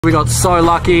We got so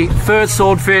lucky. First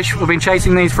swordfish. We've been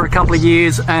chasing these for a couple of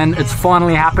years and it's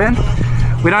finally happened.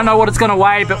 We don't know what it's going to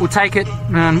weigh, but we'll take it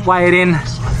and weigh it in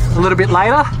a little bit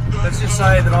later. Let's just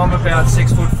say that I'm about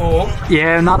 6'4".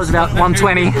 Yeah, Nutter's about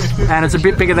 120 and it's a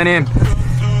bit bigger than him.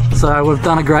 So we've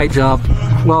done a great job.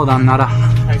 Well done, Nutter.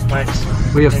 Thanks, mate.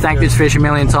 We have thanked this fish a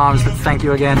million times, but thank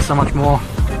you again so much more.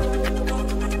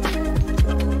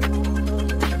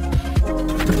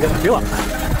 We got the fill up.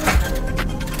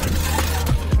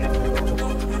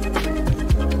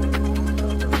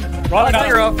 Right, no,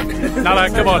 you're off. No,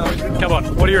 come on.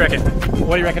 What do you reckon?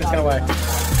 What do you reckon it's going to weigh? I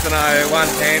don't know,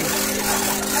 110.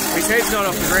 We see it's not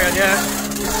off the ground yet.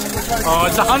 Oh,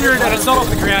 it's 100 and it's not off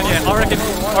the ground yet. I reckon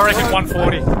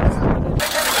 140.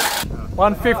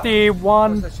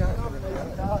 151,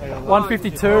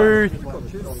 152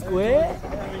 square.